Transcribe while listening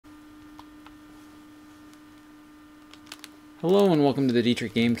Hello and welcome to the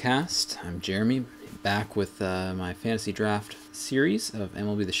Dietrich Gamecast. I'm Jeremy, back with my fantasy draft series of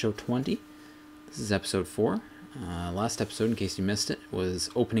MLB The Show 20. This is episode 4. Last episode, in case you missed it,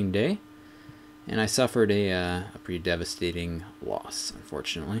 was opening day, and I suffered a pretty devastating loss,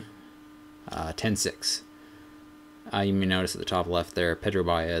 unfortunately. 10-6. You may notice at the top left there, Pedro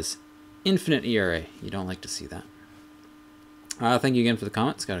Baez, infinite ERA. You don't like to see that. Thank you again for the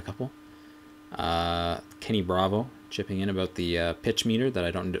comments. Got a couple. Kenny Bravo chipping in about the pitch meter, that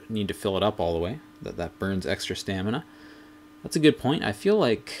I don't need to fill it up all the way, that burns extra stamina. That's a good point. I feel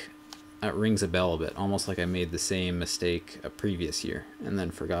like that rings a bell a bit, almost like I made the same mistake a previous year and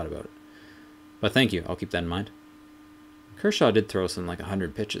then forgot about it. But thank you, I'll keep that in mind. Kershaw did throw some like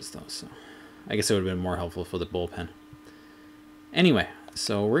 100 pitches though, so I guess it would have been more helpful for the bullpen. Anyway,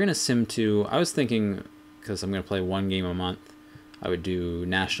 so we're going to sim to, I was thinking, because I'm going to play one game a month, I would do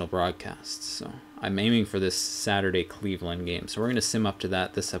national broadcasts. So I'm aiming for this Saturday Cleveland game. So we're going to sim up to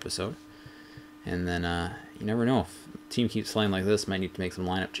that this episode. And then you never know, if the team keeps playing like this, might need to make some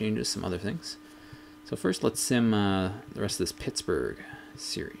lineup changes, some other things. So first let's sim the rest of this Pittsburgh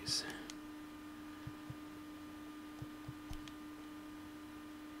series.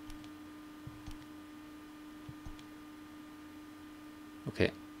 Okay,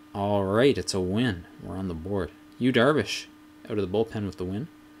 all right, it's a win. We're on the board. Yu Darvish out of the bullpen with the win.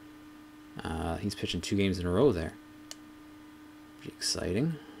 He's pitching 2 games in a row there. Pretty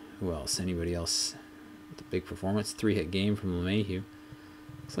exciting. Who else? Anybody else with a big performance? 3-hit game from LeMahieu.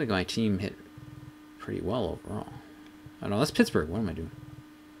 Looks like my team hit pretty well overall. Oh no, that's Pittsburgh. What am I doing?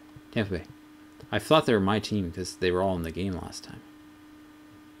 Tampa Bay. I thought they were my team because they were all in the game last time.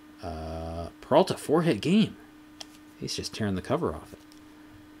 Peralta, 4-hit game. He's just tearing the cover off it.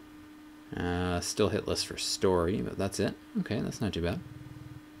 Still hitless for Story, but that's it. Okay, that's not too bad.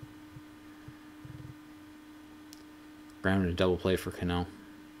 Brown and a double play for Cano.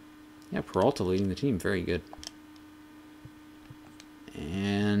 Yeah, Peralta leading the team. Very good.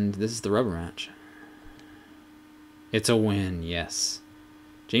 And this is the rubber match. It's a win, yes.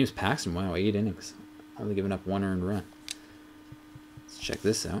 James Paxton, wow, 8 innings. Only giving up 1 earned run. Let's check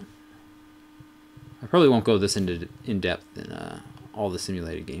this out. I probably won't go this in depth in all the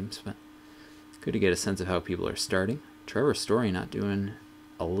simulated games, but good to get a sense of how people are starting. Trevor Story not doing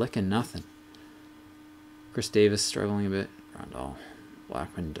a lick of nothing. Chris Davis struggling a bit. Rondell,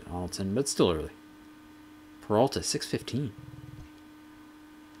 Blackman, Donaldson, but still early. Peralta, 6-15.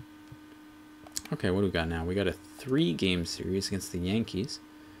 Okay, what do we got now? We got a 3-game series against the Yankees.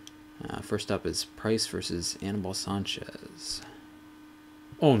 First up is Price versus Anibal Sanchez.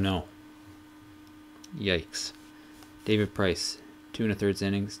 Oh no. Yikes. David Price, 2 1/3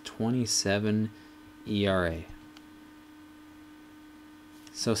 innings, 27 ERA.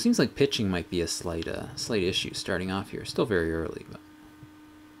 So it seems like pitching might be a slight issue starting off here. Still very early, but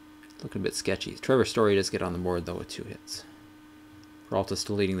looking a bit sketchy. Trevor Story does get on the board though with 2 hits. Peralta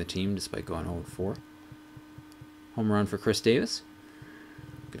still leading the team despite going 0-4. Home run for Chris Davis.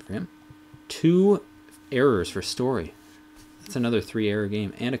 Good for him. 2 errors for Story. That's another 3-error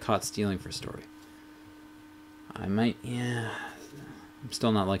game and a caught stealing for Story. I'm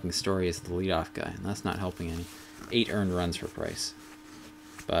still not liking Story as the leadoff guy, and that's not helping any. 8 earned runs for Price.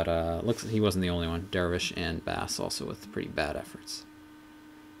 But looks like he wasn't the only one. Darvish and Bass also with pretty bad efforts.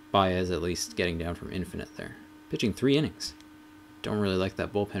 Baez at least getting down from infinite there. Pitching 3 innings. Don't really like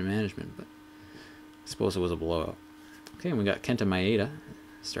that bullpen management, but I suppose it was a blowout. Okay, and we got Kenta Maeda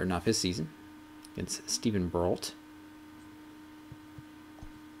starting off his season against Stephen Brault.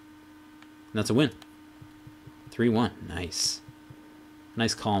 And that's a win. 3-1. Nice.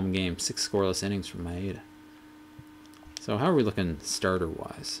 Nice calm game. 6 scoreless innings from Maeda. So how are we looking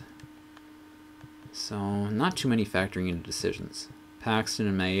starter-wise? So not too many factoring into decisions. Paxton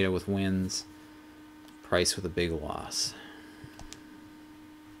and Maeda with wins. Price with a big loss.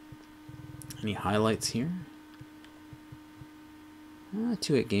 Any highlights here?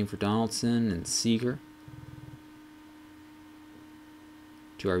 2-hit game for Donaldson and Seager.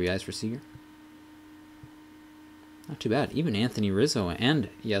 2 RBIs for Seager. Not too bad. Even Anthony Rizzo and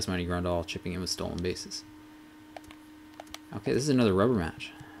Yasmani Grandal chipping in with stolen bases. Okay, this is another rubber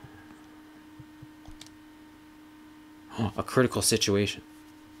match. Oh, a critical situation.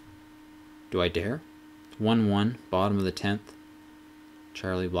 Do I dare? 1-1, bottom of the 10th.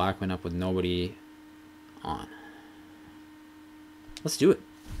 Charlie Blackman up with nobody on. Let's do it.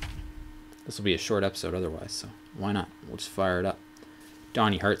 This will be a short episode otherwise, so why not? We'll just fire it up.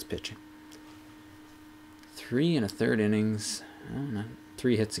 Donnie Hart's pitching. 3 1/3 innings.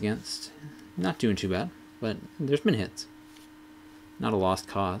 3 hits against. Not doing too bad, but there's been hits. Not a lost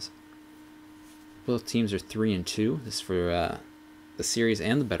cause. Both teams are 3-2. This is for the series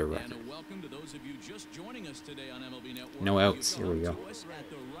and the better record. No outs. Here we go.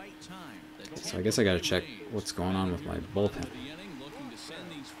 Okay, so I guess I got to check what's going on with my bullpen.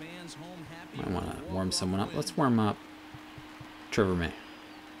 Might want to warm someone up. Let's warm up Trevor May.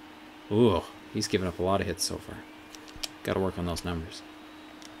 Ooh, he's given up a lot of hits so far. Got to work on those numbers.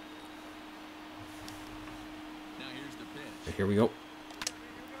 Okay, here we go.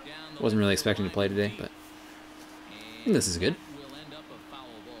 Wasn't really expecting to play today, but I think this is good.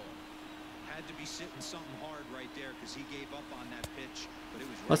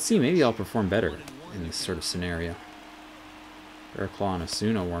 Let's see, maybe I'll perform better in this sort of scenario. Bearclaw and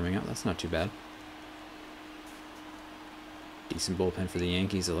Osuna warming up. That's not too bad. Decent bullpen for the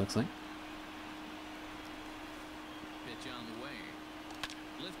Yankees, it looks like.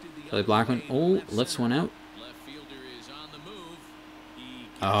 Kelly Blackman. Oh, lifts one out.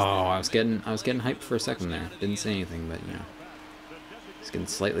 Oh, I was getting hyped for a second there. Didn't say anything, but you know, he's getting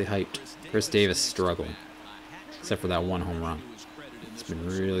slightly hyped. Chris Davis struggling, except for that one home run. It's been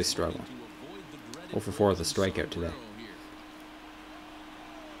really struggling. 0 for 4 with a strikeout today.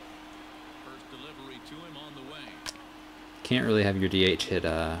 Can't really have your DH hit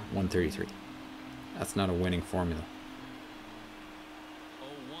 133. That's not a winning formula.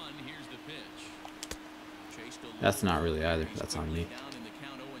 That's not really either. That's on me.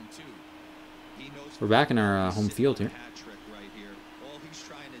 We're back in our home field here.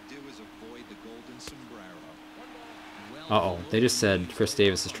 Uh-oh. They just said Chris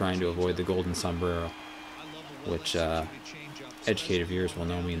Davis is trying to avoid the golden sombrero, which educated viewers will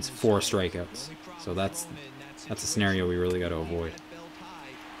know means 4 strikeouts. So that's a scenario we really got to avoid.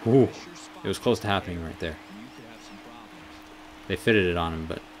 Ooh, it was close to happening right there. They fitted it on him,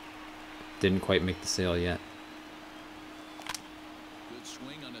 but didn't quite make the sale yet.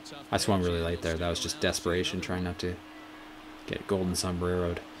 I swung really late there. That was just desperation, trying not to get golden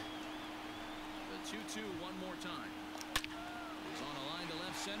sombreroed.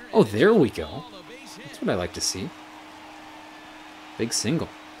 Oh, there we go. That's what I like to see. Big single.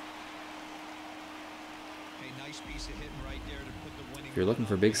 If you're looking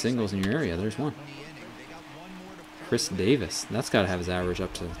for big singles in your area, there's one. Chris Davis. That's got to have his average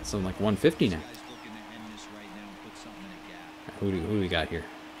up to something like 150 now. Who do we got here?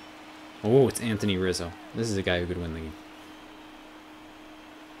 Oh, it's Anthony Rizzo. This is a guy who could win the game.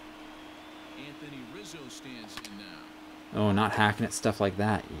 Oh, not hacking at stuff like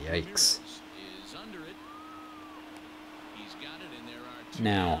that. Yikes.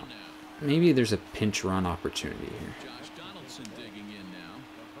 Now, maybe there's a pinch run opportunity here.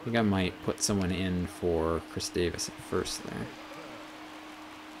 I think I might put someone in for Chris Davis at first there.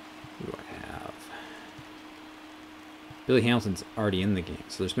 Who do I have? Billy Hamilton's already in the game,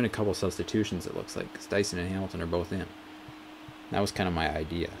 so there's been a couple substitutions, it looks like, because Dyson and Hamilton are both in. That was kind of my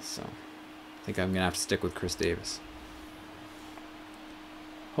idea, so I think I'm going to have to stick with Chris Davis.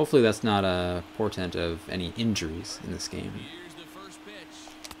 Hopefully that's not a portent of any injuries in this game.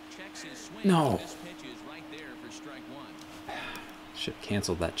 No! Should have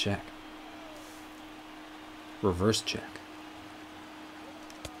canceled that check. Reverse check.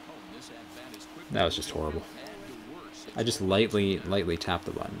 That was just horrible. I just lightly tapped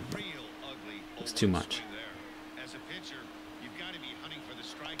the button. It was too much.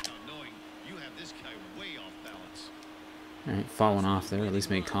 Alright, fought one off there, at least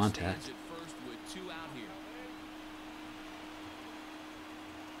made contact.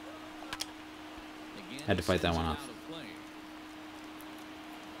 Had to fight that one off. I'm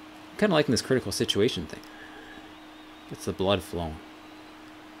kind of liking this critical situation thing. Gets the blood flowing.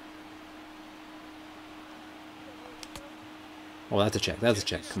 Oh, that's a check. That's a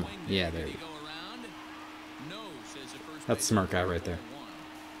check. Come on. Yeah, there you go. That's a smart guy right there.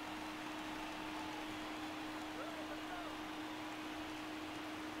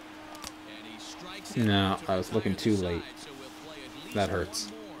 No, I was looking too late. That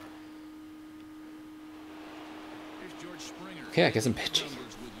hurts. Okay, I guess I'm pitching.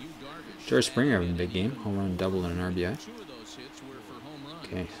 George Springer having a big game. Home run, double, and an RBI.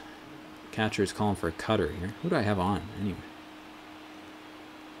 Okay. Catcher is calling for a cutter here. Who do I have on, anyway?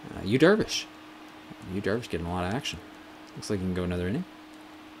 Yu Darvish. Yu Darvish getting a lot of action. Looks like he can go another inning.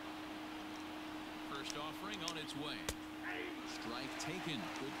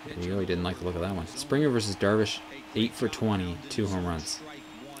 There you go. He didn't like the look of that one. Springer versus Darvish. 8 for 20. 2 home runs.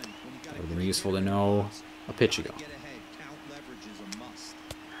 That would have been useful to know a pitch ago.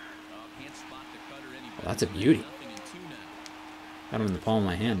 Well, that's a beauty. Got him in the palm of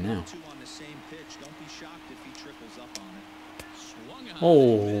my hand now.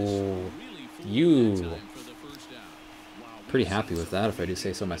 Oh, You. Pretty happy with that, if I do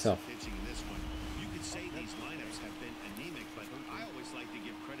say so myself.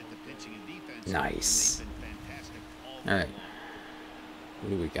 Nice. All right. What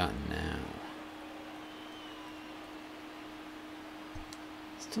do we got now?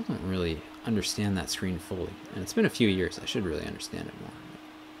 Still don't really understand that screen fully, and it's been a few years. I should really understand it more.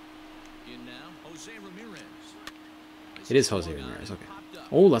 It is Jose Ramirez. Okay.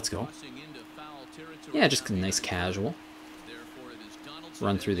 Oh, let's go. Yeah, just a nice casual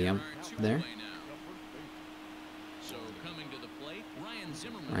run through the there.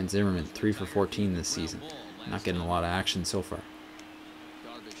 Ryan Zimmerman, 3 for 14 this season. Not getting a lot of action so far.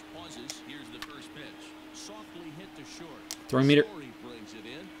 Throwing meter.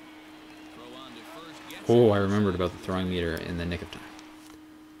 Oh, I remembered about the throwing meter in the nick of time.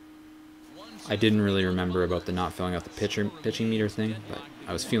 I didn't really remember about the not filling out the pitching meter thing, but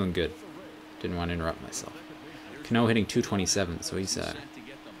I was feeling good. Didn't want to interrupt myself. Cano hitting 227, so he's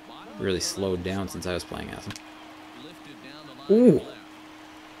really slowed down since I was playing as him. Ooh!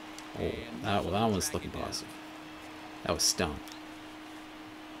 Oh, that one's looking positive. That was stung.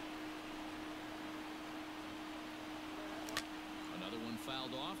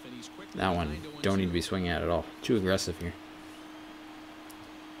 That one, don't need to be swinging at all. Too aggressive here.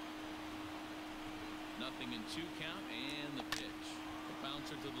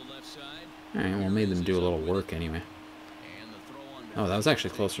 Alright, well, made them do a little work anyway. Oh, that was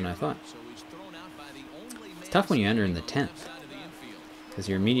actually closer than I thought. It's tough when you enter in the 10th, because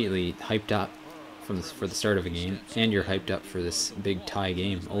you're immediately hyped up for the start of a game, and you're hyped up for this big tie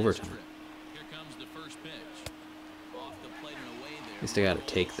game, overtime. At least I got a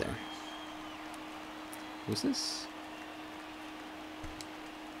take there. Who's this?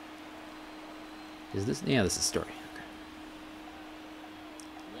 Is this? Yeah, this is Story.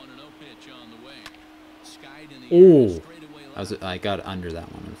 Okay. Oh, I got under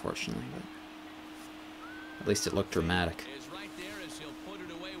that one, unfortunately. But at least it looked dramatic.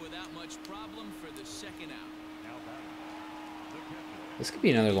 This could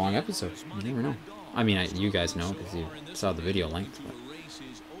be another long episode. You never know. I mean, you guys know because you saw the video length.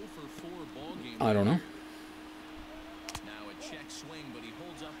 But I don't know.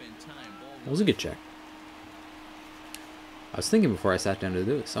 That was a good check. I was thinking before I sat down to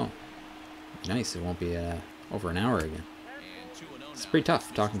do this. Oh, nice. It won't be over an hour again. It's pretty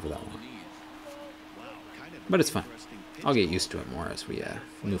tough talking for that long. But it's fine. I'll get used to it more as we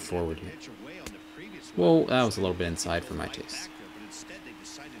move forward here. Well, that was a little bit inside for my taste.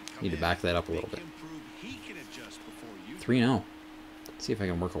 Need to back that up a little bit. 3-0. Let's see if I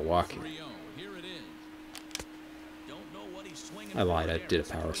can work a walk here. I lied. I did a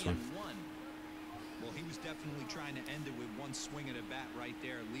power swing. Well, he was definitely trying to end it with one swing at a bat right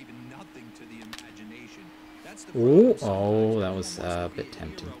there, leaving nothing to the imagination. Oh, that was a bit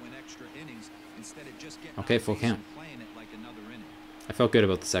tempting. Okay, full count. I felt good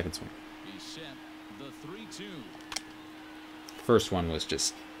about the second swing. First one was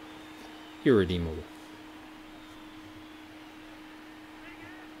just irredeemable.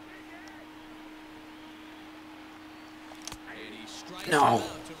 No.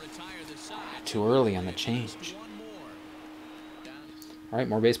 Too early on the change. Alright,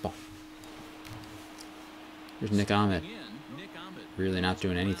 more baseball. Here's Nick Ahmed. Really not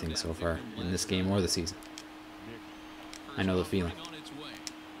doing anything so far in this game or the season. I know the feeling.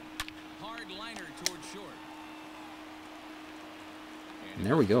 And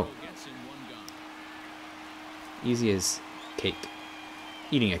there we go. Easy as cake.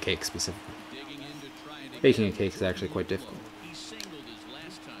 Eating a cake specifically. Baking a cake is actually quite difficult.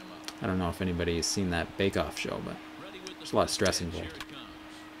 I don't know if anybody has seen that Bake Off show, but there's a lot of stress involved.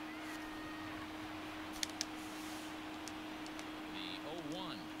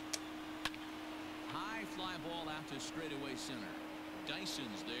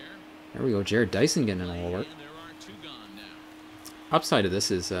 There we go, Jared Dyson getting in a little work. Upside of this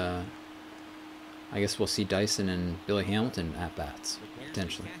is, I guess we'll see Dyson and Billy Hamilton at bats,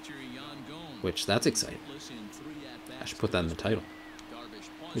 potentially. Which, that's exciting. I should put that in the title.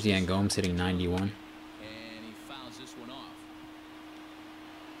 Here's Yan Gomes hitting 91.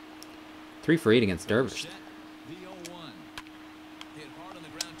 3 for 8 against Darvish.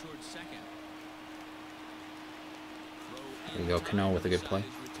 There we go, Cano with a good play.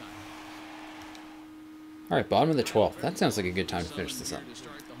 Alright, bottom of the 12th. That sounds like a good time to finish this up.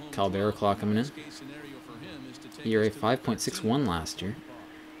 Kyle Barraclough coming in. ERA 5.61 last year.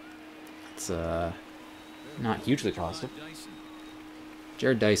 It's not hugely positive.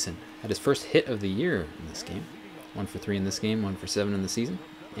 Jared Dyson had his first hit of the year in this game. 1 for 3 in this game, 1 for 7 in the season,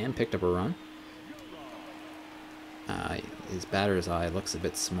 and picked up a run. His batter's eye looks a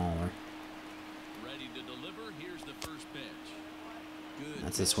bit smaller. Ready to deliver. Here's the first pitch. Good.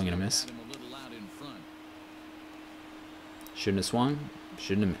 That's a swing and a miss. Got him a little out in front. Shouldn't have swung.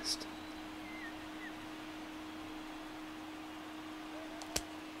 Shouldn't have missed.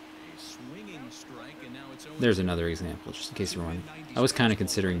 A swinging strike, and now it's There's another example, just in case you're wondering. I was kind of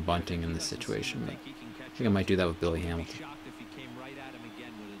considering bunting in this situation, but I think I might do that with Billy Hamilton.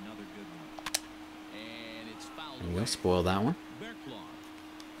 There we go, spoil that one.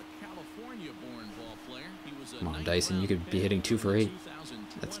 Come on, Dyson, you could be hitting 2 for 8.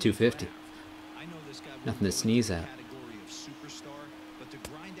 That's 250. Nothing to sneeze at.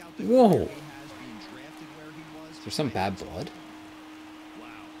 Whoa! Is there some bad blood?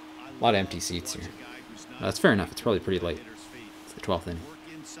 A lot of empty seats here. That's fair enough. It's probably pretty late. It's the 12th inning.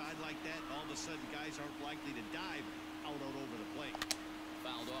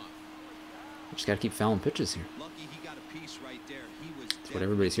 Just got to keep fouling pitches here. That's what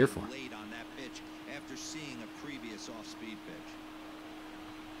everybody's here for.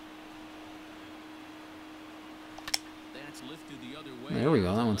 There we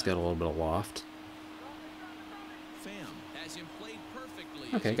go. That one's got a little bit of loft.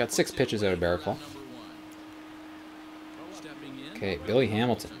 Okay, got 6 pitches out of barrel call. Okay, Billy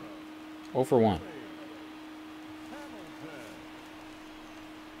Hamilton. 0 for 1.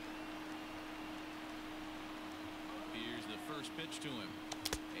 Here's the first pitch to him.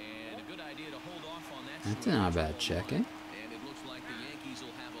 And a good idea to hold off on that. That's not a bad check, eh? And it looks like the Yankees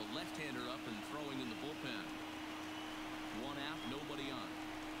will have a left-hander up and throwing in the bullpen. 1 out, nobody on.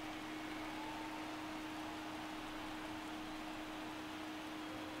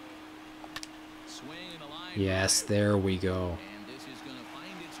 Yes, there we go.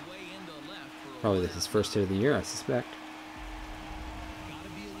 Probably his first hit of the year, I suspect.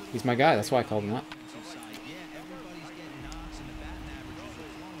 He's my guy, that's why I called him up.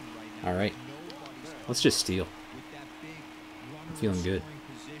 Alright. Let's just steal. I'm feeling good.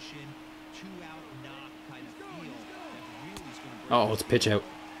 Oh, it's a pitch out.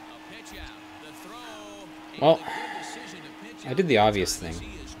 Well, I did the obvious thing.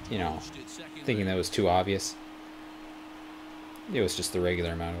 You know, thinking that was too obvious. It was just the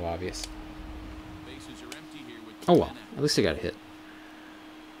regular amount of obvious. Oh well, at least I got a hit.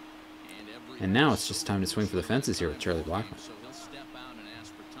 And now it's just time to swing for the fences here with Charlie Blackmon.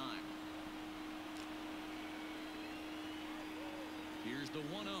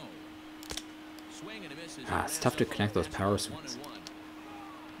 Ah, it's tough to connect those power swings.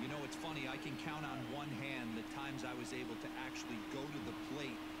 You know, it's funny, I can count on one hand the times I was able to actually go to the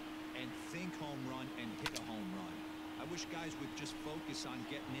plate and think home run and hit a home run. I wish guys would just focus on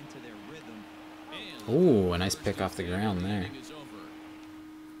getting into their rhythm. Ooh, a nice pick off the ground there.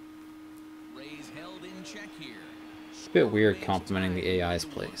 It's a bit weird complimenting the AI's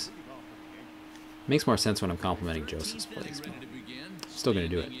plays. Makes more sense when I'm complimenting Joseph's plays, but I'm still going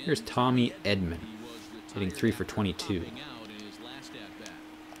to do it. Here's Tommy Edman, hitting 3 for 22.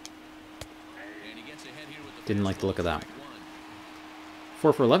 Didn't like the look of that one.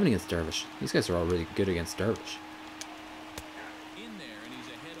 4 for 11 against Darvish. These guys are all really good against Darvish.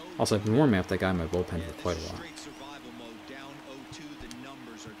 Also, I've been warming up that guy in my bullpen for quite a while.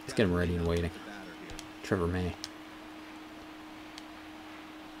 Let's get him ready and waiting. Trevor May.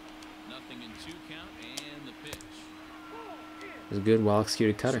 It was a good,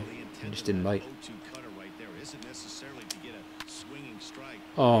 well-executed cutter. He just didn't bite.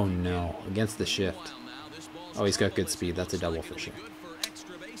 Oh no, against the shift. Oh, he's got good speed. That's a double for sure.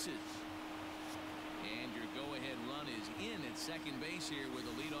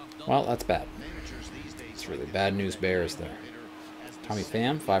 Well, that's bad. It's really bad news bears there. Tommy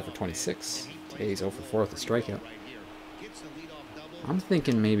Pham, 5 for 26. Today he's 0 for 4 with a strikeout. I'm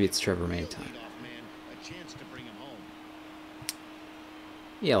thinking maybe it's Trevor May time.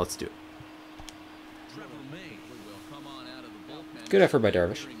 Yeah, let's do it. Good effort by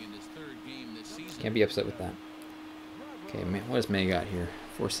Darvish. Can't be upset with that. Okay, what does May got here?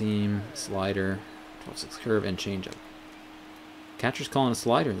 4-seam, slider, 12-6 curve, and changeup. Catcher's calling a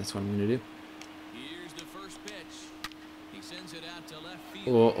slider. That's what I'm going to do.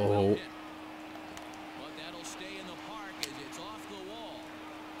 Uh-oh.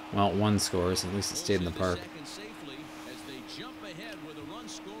 Well, 1 scores. At least it stayed in the park.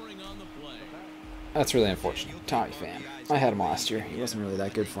 That's really unfortunate. Tommy Pham. I had him last year. He wasn't really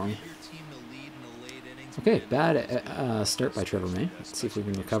that good for me. Okay, bad start by Trevor May. Let's see if we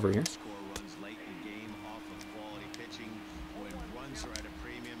can recover here.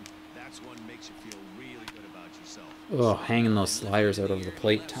 Oh, hanging those sliders out over the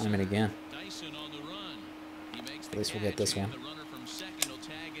plate time and again. At least we'll get this one.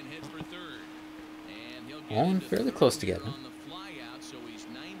 Oh, and fairly close to getting him.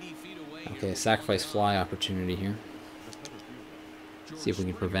 Okay, sacrifice fly opportunity here. See if we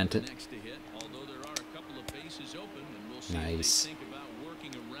can prevent it. Nice.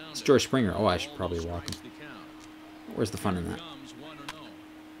 It's George Springer. Oh, I should probably walk him. Where's the fun in that?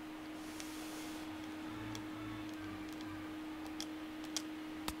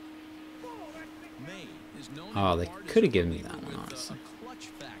 Oh, they could have given me that one, honestly.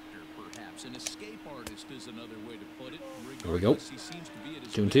 There we go.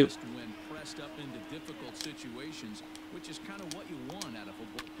 2-2.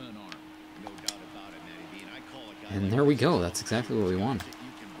 And there we go. That's exactly what we want.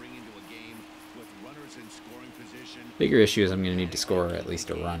 Bigger issue is I'm going to need to score at least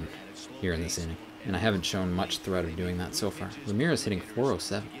a run here in this inning. And I haven't shown much threat of doing that so far. Ramirez hitting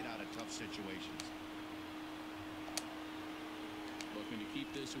 407.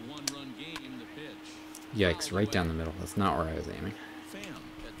 Yikes, right down the middle. That's not where I was aiming.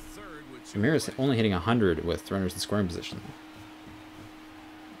 Ramirez only hitting 100 with runners in scoring position.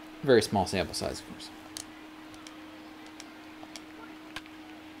 Very small sample size, of course.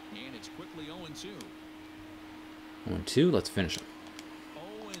 And it's quickly 0-2. 1-2, let's finish him.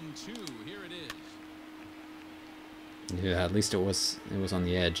 0-2, here it is. Yeah, at least it was on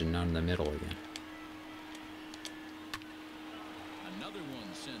the edge and not in the middle again. Another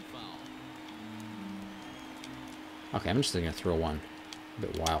one sent foul. Okay, I'm just going to throw one. A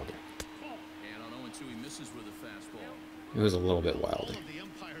bit wilder. And on 0-2, he misses with a fastball. It was a little bit wilder. All of the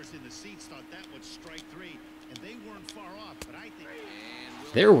umpires in the seats thought that was strike 3, and they weren't far off, but I think...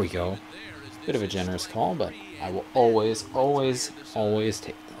 There we go. Bit of a generous call, but I will always, always, always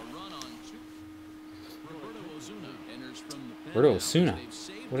take them. Roberto Osuna.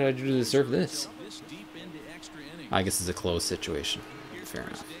 What did I do to deserve this? I guess it's a closed situation. Fair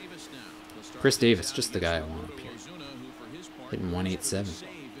enough. Chris Davis, just the guy I want up here. Hitting 187.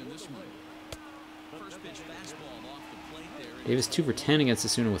 Davis 2 for 10 against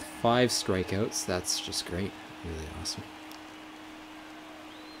Osuna with 5 strikeouts. That's just great. Really awesome.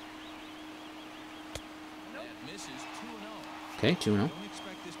 Okay, 2-0. I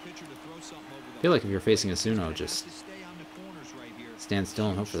feel like if you're facing Osuna, just stand still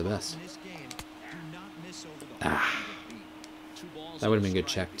and hope for the best. Ah. That would have been a good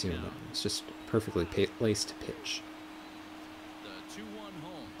check, too, but it's just perfectly placed pitch.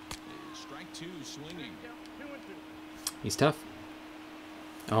 He's tough.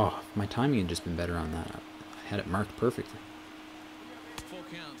 Oh, my timing had just been better on that. I had it marked perfectly.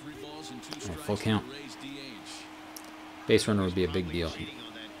 Right, full count. Base runner would be a big deal.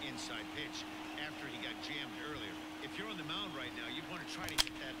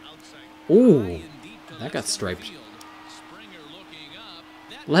 Ooh, that got striped.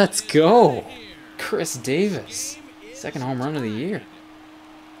 Let's go! Chris Davis. Second home run of the year.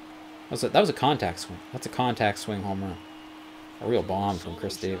 That was a contact swing. That's a contact swing home run. A real bomb from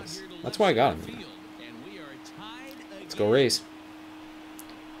Chris Davis. That's why I got him. Let's go Rays.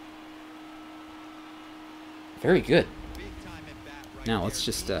 Very good. Now let's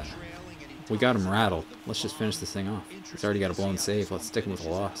just, we got him rattled. Let's just finish this thing off. He's already got a blown save. Let's stick him with a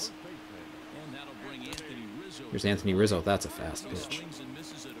loss. Here's Anthony Rizzo. That's a fast pitch.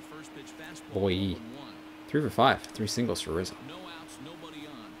 Boy. 3 for 5. 3 singles for Rizzo.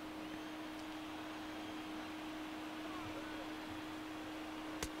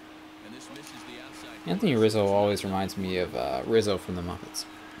 Anthony Rizzo always reminds me of Rizzo from the Muppets.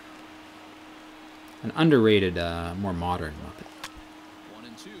 An underrated, more modern Muppet.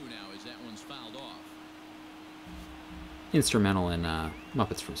 1-2 now as that one's fouled off. Instrumental in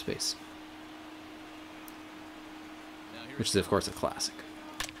Muppets from Space. Which is, of course, a classic.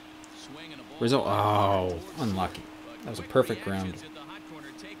 Rizzo, oh, unlucky. That was a perfect ground.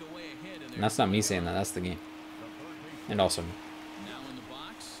 And that's not me saying that, that's the game. And also me.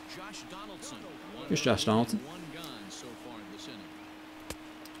 Here's Josh Donaldson.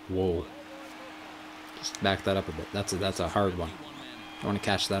 Whoa. Just back that up a bit. That's a hard one. I want to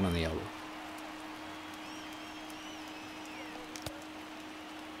catch that on the elbow.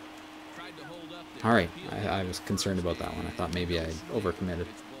 All right. I was concerned about that one. I thought maybe I overcommitted.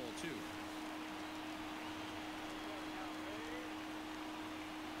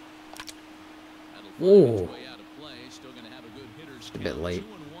 Whoa. Just a bit late.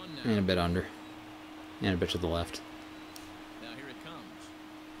 And a bit under. And a bit to the left.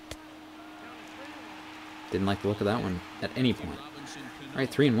 Didn't like the look of that one at any point. All right,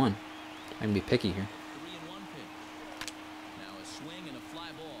 3-1. I can be picky here.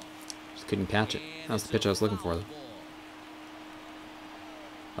 Just Couldn't catch it. That was the pitch I was looking for, though.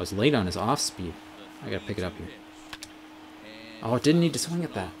 I was late on his off speed. I gotta pick it up here. Oh, it didn't need to swing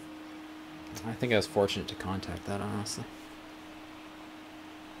at that. I think I was fortunate to contact that, honestly.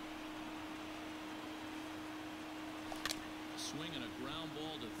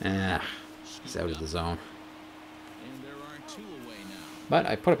 He's out of the zone. But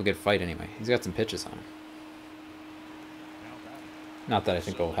I put up a good fight anyway. He's got some pitches on him. Not that I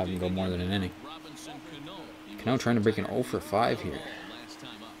think I'll have him go more than an inning. Cano trying to break an 0 for 5 here.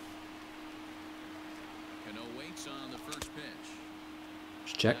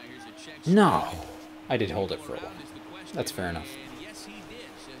 Check. No! I did hold it for a while. That's fair enough.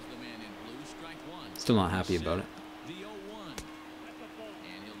 Still not happy about it.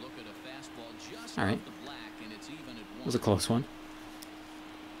 Alright. It was a close one.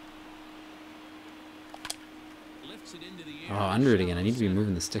 Oh, under it again. I need to be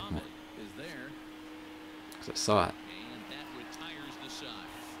moving the stick more. Because I saw it.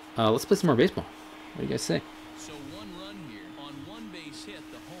 Let's play some more baseball. What do you guys say?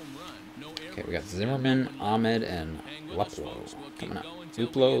 Okay, we got Zimmerman, Ahmed, and Luplow coming up.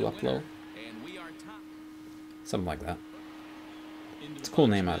 Luplow. Something like that. It's a cool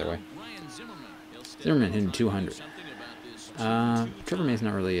name either way. Zimmerman hitting 200. Trevor May's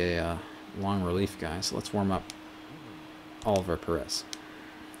not really a long relief guy, so let's warm up Oliver Perez,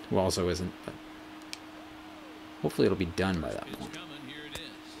 who also isn't, but hopefully it'll be done by that point.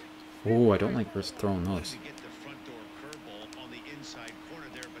 Oh, I don't like throwing those.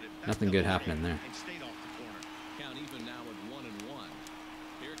 Nothing good happening there.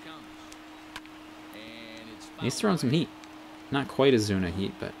 He's throwing some heat. Not quite a Zuna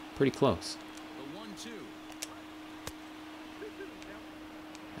heat, but pretty close.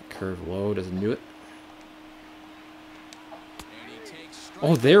 That curve low doesn't do it.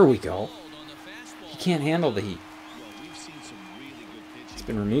 Oh, there we go. He can't handle the heat. It's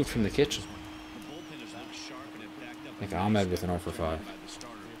been removed from the kitchen. Like Ahmed with an 0 for 5.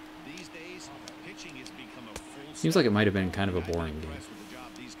 Seems like it might have been kind of a boring game.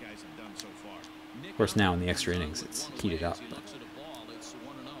 Of course, now in the extra innings, it's heated up. But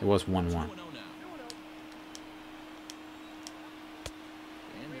it was 1-1.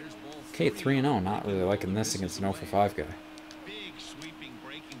 Okay, 3-0. Not really liking this against an 0 for 5 guy.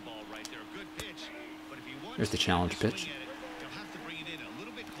 There's the challenge pitch.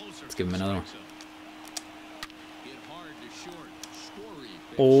 Let's give him another one.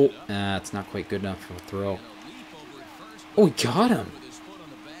 Oh, it's not quite good enough for a throw. Oh, he got him.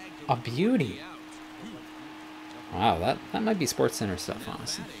 A beauty. Wow, that might be Sports Center stuff,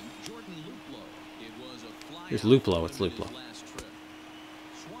 honestly. Here's Luplow. It's Luplow.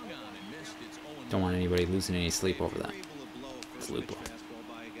 Don't want anybody losing any sleep over that. It's Luplow.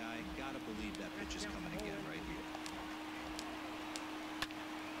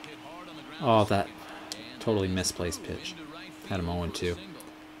 Oh, that totally misplaced pitch. Had him 0-2.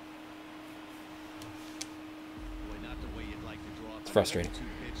 It's frustrating.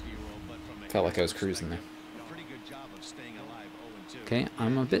 Felt like I was cruising there. Okay,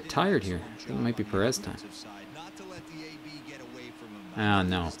 I'm a bit tired here. I think it might be Perez time. Ah,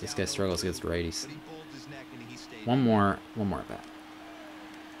 no. This guy struggles against righties. One more at bat.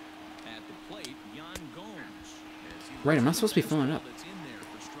 Right, I'm not supposed to be filling it up.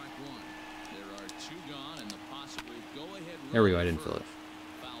 There we go, I didn't fill it.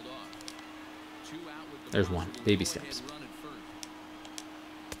 There's one. Baby steps.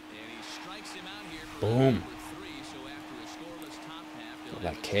 Boom.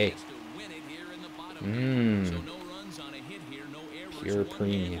 That K. Pure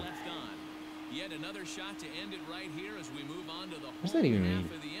premium. What does that even mean?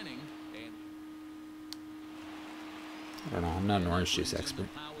 I don't know. I'm not an orange juice expert.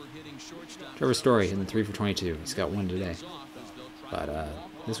 Trevor Story hitting 3 for 22. He's got one today. But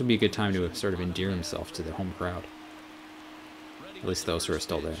this would be a good time to sort of endear himself to the home crowd. At least those who are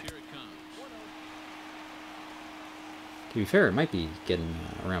still there. To be fair, it might be getting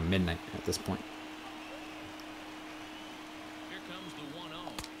around midnight at this point.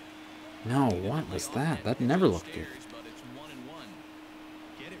 No, what was that? That never looked good.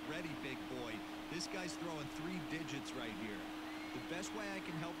 Get it ready, big boy. This guy's throwing 3 digits right here. The best way I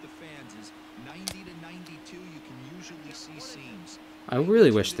can help the fans is 90 to 92. You can usually see seams. I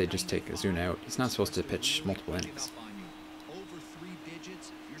really wish they'd just take Azuna out. He's not supposed to pitch multiple innings. Over 3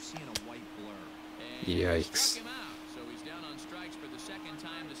 digits, you're seeing a white blur. Yikes.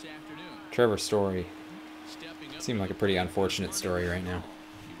 Trevor Story. Seemed like a pretty unfortunate story right now.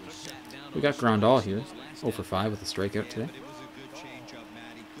 We got Grandal here. 0 for 5 with a strikeout today.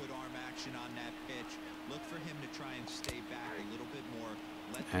 direction on that pitch. Look for him to try and stay back a little bit more.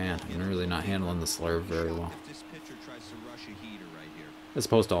 Man, I'm really not handling the slurve very well. If this pitcher tries to rush a heater right here. As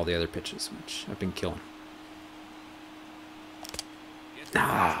opposed to all the other pitches, which I've been killing.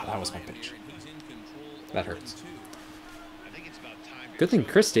 Ah, that was my pitch. That hurts. Good thing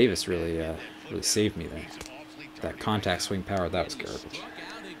Chris Davis really saved me there. That contact swing power, that was garbage.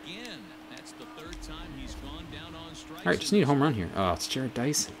 Alright, just need a home run here. Oh, it's Jared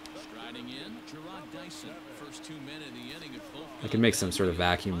Dyson. I can make some sort of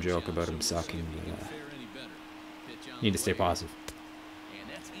vacuum joke about him sucking, but need to stay positive.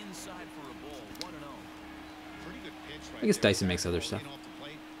 I guess Dyson makes other stuff.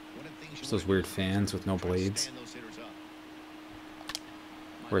 Just those weird fans with no blades.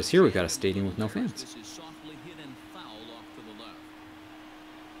 Whereas here we've got a stadium with no fans.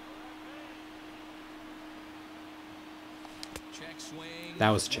 That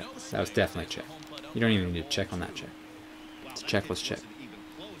was a check. That was definitely a check. You don't even need to check on that check. It's a checkless check.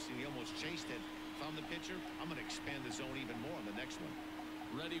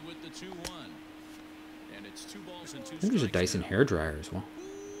 I think there's a Dyson hairdryer as well.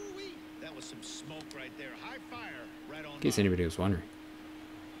 In case anybody was wondering.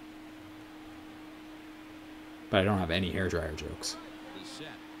 But I don't have any hairdryer jokes.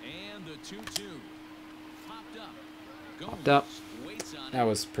 Popped up. That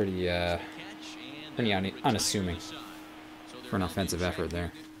was pretty unassuming for an offensive effort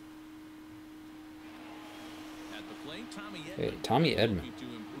there. Hey, Tommy Edman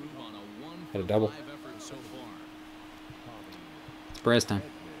had a double. It's Perez time.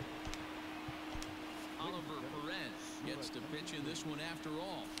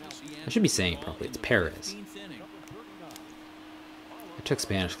 I should be saying it properly. It's Perez. I took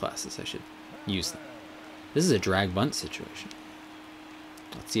Spanish classes. I should use them. This is a drag bunt situation.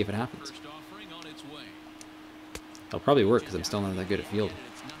 Let's see if it happens. It'll probably work because I'm still not that good at fielding.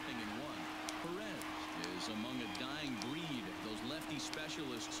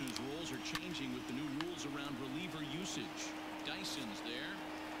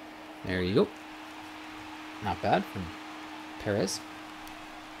 There you go. Not bad from Perez.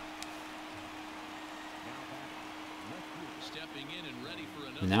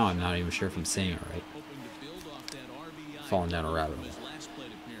 Now I'm not even sure if I'm saying it right. Falling down a rabbit hole.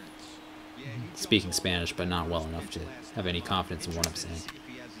 Speaking Spanish, but not well enough to have any confidence in what I'm saying.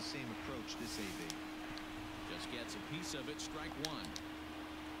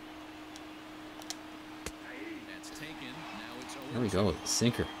 There we go.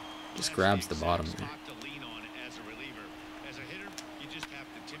 Sinker. Just grabs the bottom there.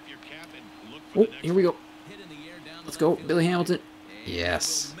 Oh, here we go. Let's go, Billy Hamilton.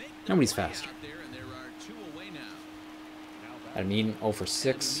 Yes. Nobody's faster. I mean, 0 for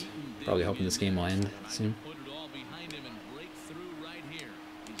 6. Probably hoping this game will end soon.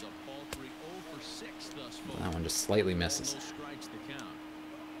 That one just slightly misses.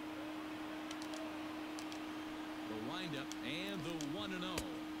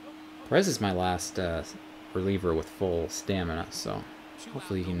 Perez is my last reliever with full stamina, so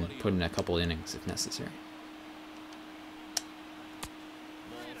hopefully he can put in a couple innings if necessary.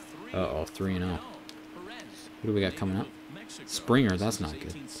 Uh-oh, 3-0. Who do we got coming up? Springer, that's not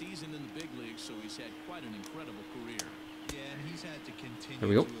good. There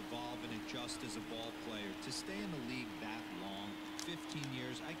we go. To stay in the league that long, 15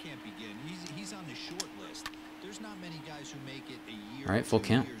 years, I can't begin. He's on the short list. There's not many guys who make it a year. All right, full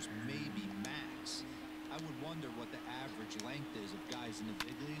count. Years, maybe max. I would wonder what the average length is of guys in the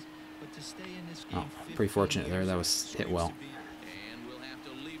big leagues, but to stay in this game, pretty fortunate there. That was hit well.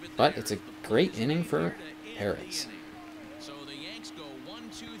 But it's a great inning for Perez.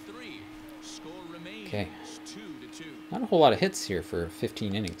 Okay. Not a whole lot of hits here for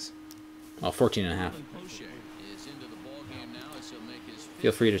 15 innings. Well, 14 and a half.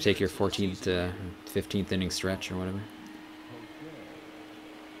 Feel free to take your 14th, 15th inning stretch or whatever.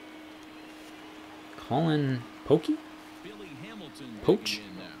 Colin Pokey? Poach?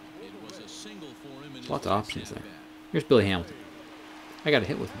 Lots of options there. Here's Billy Hamilton. I got a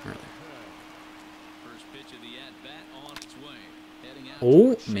hit with him earlier.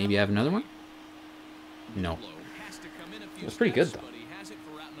 Oh, maybe I have another one? No. It was pretty good, though.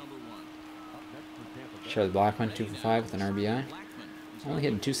 Charlie Blackmon, 2 for 5 with an RBI. Only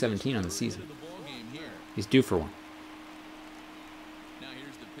hitting .217 on the season. He's due for one.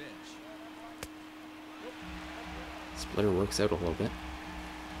 Splitter works out a little bit.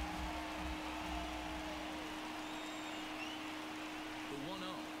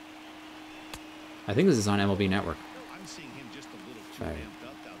 I think this is on MLB Network.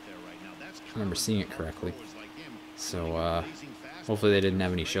 remember seeing it correctly. So hopefully they didn't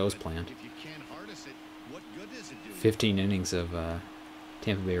have any shows planned. 15 innings of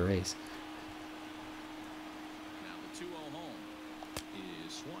Tampa Bay Rays.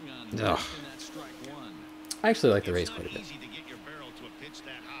 Ugh. I actually like the Rays quite a bit.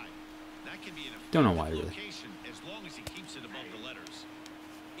 Don't know why, really.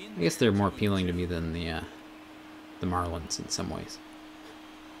 I guess they're more appealing to me than the Marlins in some ways.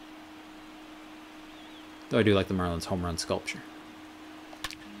 Though I do like the Marlins home run sculpture.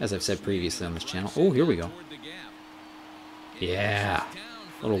 As I've said previously on this channel. Oh, here we go. Yeah.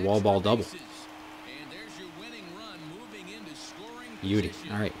 Little wall ball double. Beauty.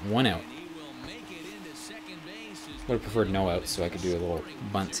 Alright, 1 out. Would have preferred no outs so I could do a little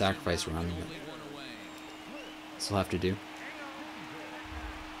bunt sacrifice run. But this will have to do.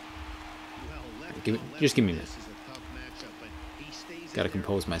 Just give me a minute. Gotta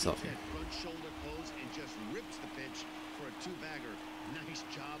compose myself here.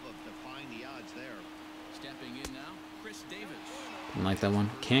 Didn't like that one.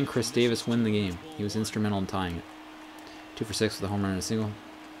 Can Chris Davis win the game? He was instrumental in tying it. 2 for 6 with a home run and a single.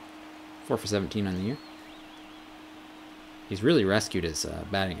 4 for 17 on the year. He's really rescued his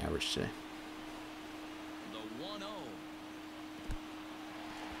batting average today.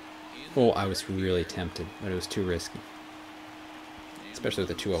 Oh, I was really tempted, but it was too risky. Especially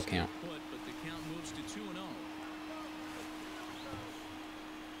with a 2-0 count.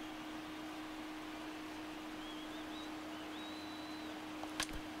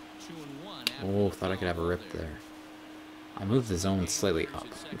 Oh, thought I could have a rip there. I moved the zone slightly up,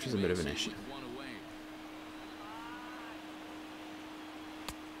 which is a bit of an issue.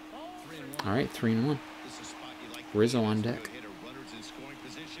 Alright, 3-1. Rizzo on deck.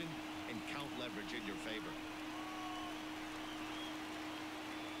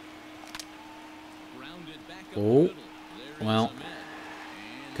 Oh, well,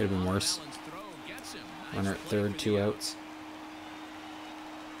 could have been worse. Runner at third, 2 outs.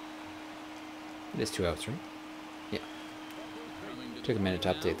 It is 2 outs, right? Yeah. Took a minute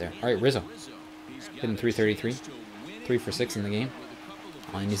to update there. Alright, Rizzo. Hitting 333. 3 for 6 in the game.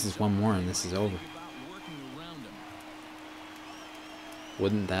 All he needs is one more and this is over.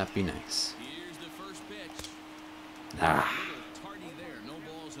 Wouldn't that be nice? Ah.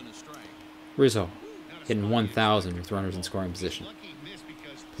 Rizzo. Hitting 1,000 with runners in scoring position.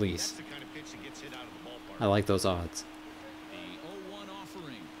 Please. I like those odds.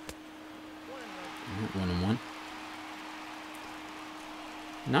 1-1.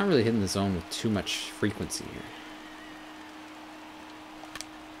 Not really hitting the zone with too much frequency here.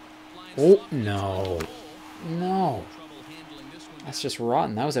 Oh, no. No. That's just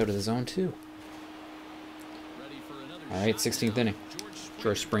rotten. That was out of the zone, too. Alright, 16th inning.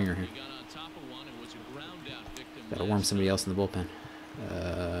 George Springer here. Gotta warm somebody else in the bullpen.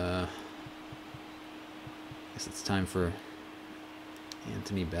 Guess it's time for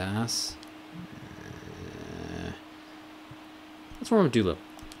Anthony Bass. What's wrong with Doolittle?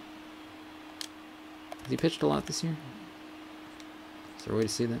 Has he pitched a lot this year? Is there a way to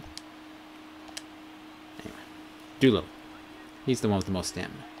see that? Anyway. Doolittle. He's the one with the most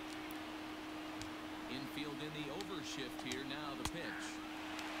stamina.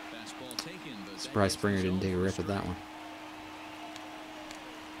 Surprised Springer didn't take a rip at that one.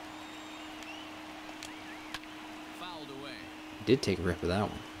 He did take a rip at that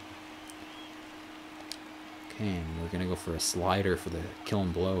one. Okay, and we're going to go for a slider for the kill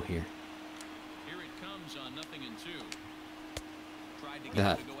and blow here.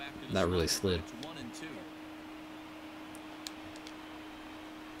 That really slid.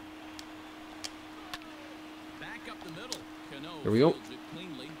 Here we go.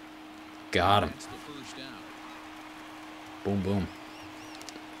 Got him. Boom, boom.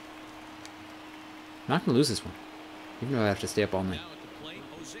 I'm not going to lose this one. Even though I have to stay up all night.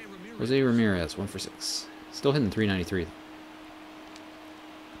 Jose Ramirez, 1 for 6. Still hitting 393.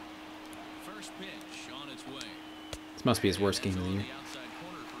 This must be his worst game of the year.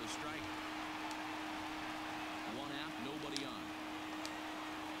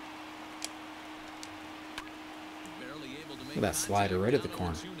 Look at that slider right at the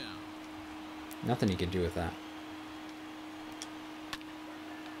corner. Nothing he can do with that.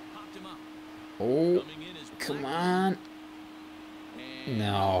 Oh, come on.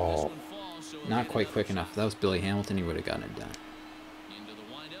 No. Not quite quick enough. If that was Billy Hamilton, he would have gotten it done.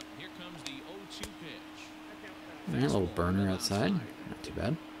 Alright, a little burner outside. Not too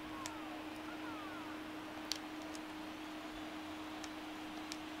bad.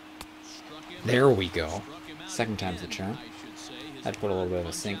 There we go. Second time's the charm. Had to put a little bit of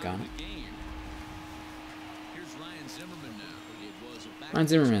a sink on it. Ryan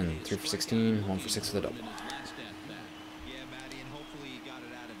Zimmerman, 3 for 16, 1 for 6 with a double. Yeah, Matty, and hopefully he got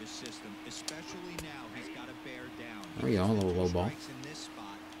it out of his system. Especially now, he's got to bear down. There we go, a little low ball. Strikes in this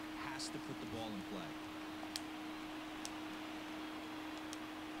spot, has to put the ball in play.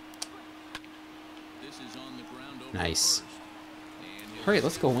 This is on the ground over Nice. first. All right,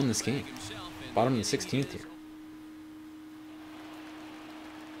 let's go win this game. Bottom of the 16th here.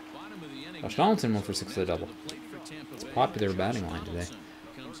 Josh Donaldson 1 for 6 with a double. It's a popular batting line today.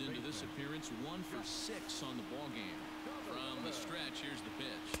 Comes into this appearance 1 for 6 on the ball game. From the stretch, here's the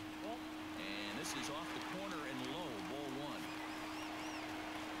pitch. And this is off the corner and low, ball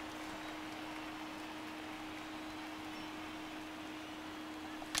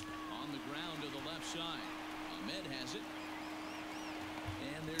 1. On the ground to the left side. Ahmed has it.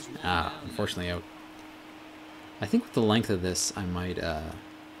 And there's one down. Unfortunately out. I think with the length of this, I might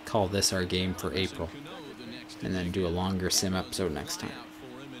call this our game for April. And then do a longer sim episode next time.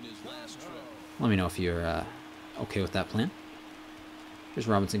 Let me know if you're okay with that plan. Here's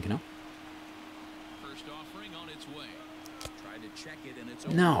Robinson Cano. First offering on its way. Tried to check it and it's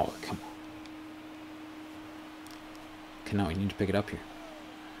No, come on. Cano, you need to pick it up here.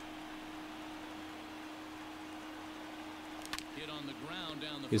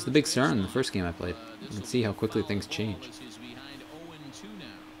 He was the big star in the first game I played. You can see how quickly things change.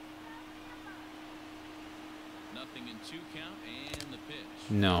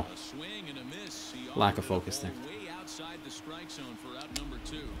 No. Lack of focus there.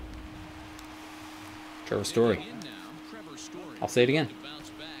 Trevor Story. I'll say it again.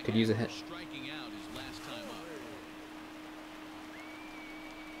 Could use a hit.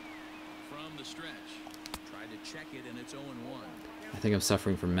 From the stretch. Tried to check it and it's 0-1. I think I'm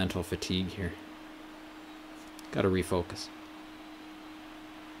suffering from mental fatigue here. Gotta refocus.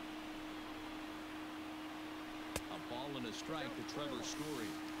 A ball and a strike to Trevor Story.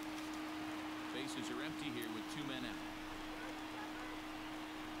 Bases are empty here with 2 men out.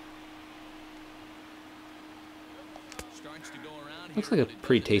 Starts to go around. Looks like a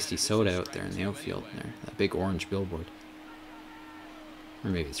pretty tasty soda out there in the outfield there. That big orange billboard. Or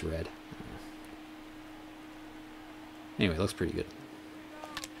maybe it's red. Anyway, it looks pretty good.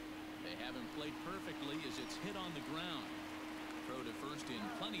 They haven't played perfectly as it's hit on the ground. Throw to first in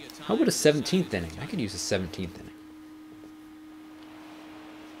plenty of time. How about a 17th inning? I could use a 17th inning.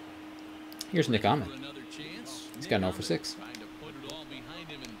 Here's Nick Ahmed. He's got an 0 for 6.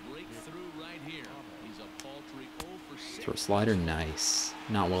 Throw a slider, nice.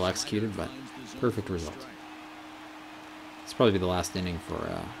 Not well executed, but perfect result. This will probably be the last inning for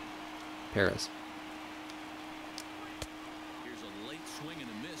Perez. Here's a late swing and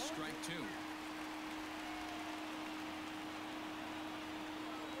a miss, strike 2.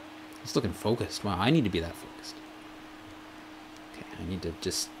 He's looking focused. Wow, I need to be that focused. Okay, I need to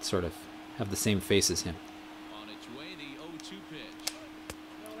just sort of have the same face as him. On its way, the 0-2 pitch.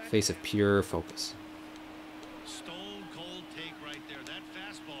 Face of pure focus. Stone cold take right there. That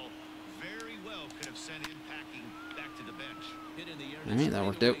fastball very well could have sent him packing back to the bench. Hit in the air. All right, that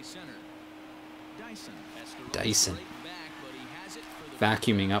worked out. Dyson.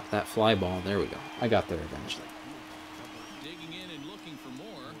 Vacuuming up that fly ball. There we go. I got there eventually.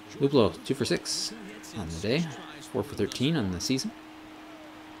 Luplo, 2 for 6 on the day. 4 for 13 on the season.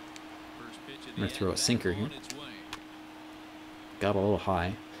 I'm going to throw a sinker here. Got a little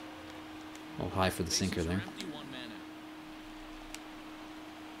high. A little high for the sinker there.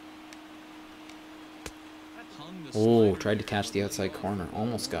 Oh, tried to catch the outside corner.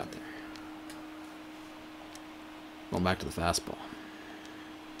 Almost got there. Going back to the fastball.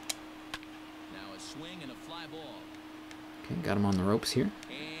 Now a swing and a fly ball. Okay, got him on the ropes here.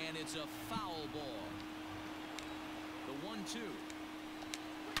 And it's a foul ball. The 1-2.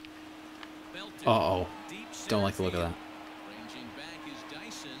 Uh-oh. Don't like the look of that. Ranging back is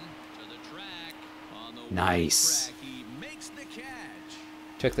Dyson to the track. On the Nice. track, he makes the catch.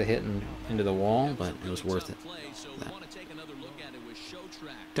 Took the hit into the wall, but it was worth it. So we want to take another look at it with show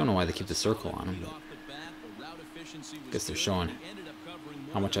track. Don't know why they keep the circle on him, but Off the bat, the route efficiency was guess they're good. showing He ended up covering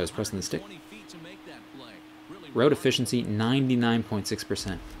how much I was more pressing the than stick. 20 feet to make that play. Really Route efficiency,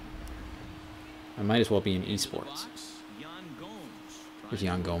 99.6%. I might as well be in esports. Here's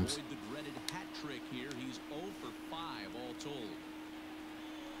Jan Gomes. The dreaded hat trick here. He's 0 for 5 all told.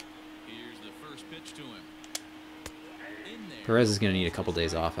 Here's the first pitch to him. In there. Perez is going to need a couple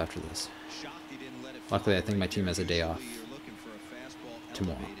days off after this. Shocked he didn't let it Luckily, I fly. think my team has a day off You're looking for a fastball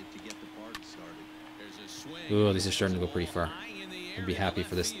tomorrow. elevated to get the party started. There's a swing. Ooh, these are starting to go pretty far. High in the air I'd be to happy left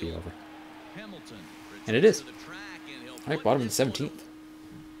for this to be field. over. Hamilton And it is. to the track, and he'll All right, put bottom of this the one 17th.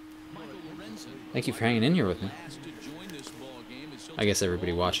 Michael Lorenzen Thank you for hanging in here with me. last to join this ball game as I guess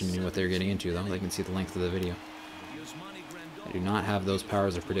everybody watching knew what they were getting into, though. They can see the length of the video. I do not have those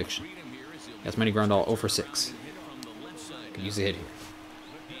powers of prediction. Yasmani Grandal 0 for 6. Could use a hit here.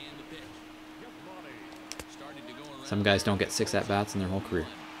 Some guys don't get 6 at-bats in their whole career.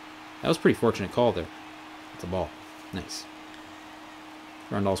 That was a pretty fortunate call there. It's a ball. Nice.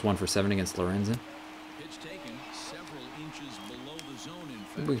 Grandal's 1 for 7 against Lorenzen.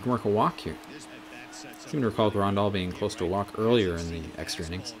 I think we can work a walk here. I seem to recall Grandal being close to a walk earlier in the extra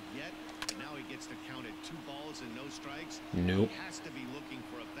innings. Nope.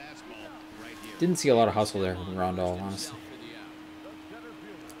 Didn't see a lot of hustle there from Grandal, honestly.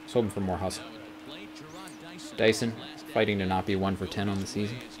 I was hoping for more hustle. Dyson fighting to not be 1 for 10 on the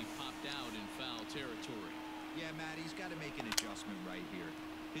season.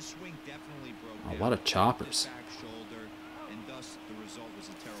 A lot of choppers.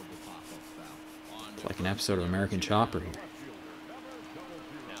 It's like an episode of American Chopper here.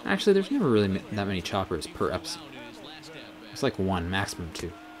 Actually, there's never really that many choppers per episode. It's like 1, maximum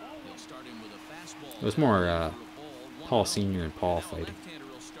 2. It was more Paul Sr. and Paul fighting.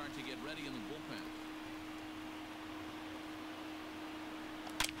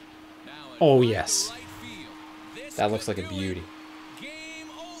 Oh, yes. That looks like a beauty.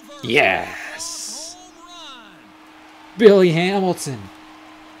 Yes! Billy Hamilton!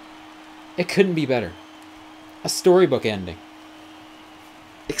 It couldn't be better. A storybook ending.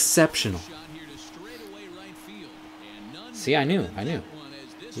 Exceptional. See, I knew.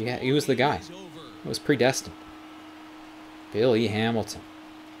 Yeah, he was the guy. It was predestined. Billy Hamilton.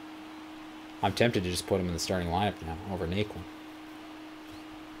 I'm tempted to just put him in the starting lineup now over Naquin.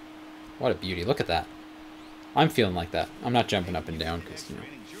 What a beauty. Look at that. I'm feeling like that. I'm not jumping up and down because, you know,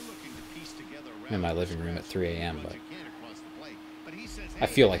 I'm in my living room at 3 a.m., but I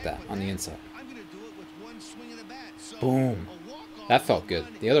feel like that on the inside. Boom. That felt good.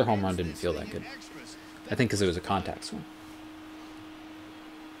 The other home run didn't feel that good. I think because it was a contact swing.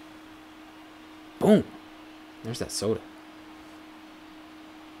 Boom. There's that soda.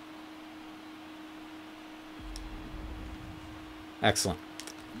 Excellent.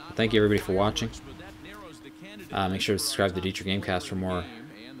 Well, thank you everybody for watching. Make sure to subscribe to the Dietrich Gamecast for more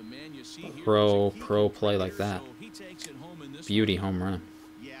pro play like that. Beauty home run.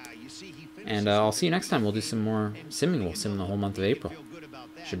 And I'll see you next time. We'll do some more simming. We'll sim the whole month of April.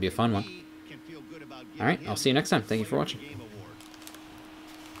 Should be a fun one. Alright, I'll see you next time. Thank you for watching.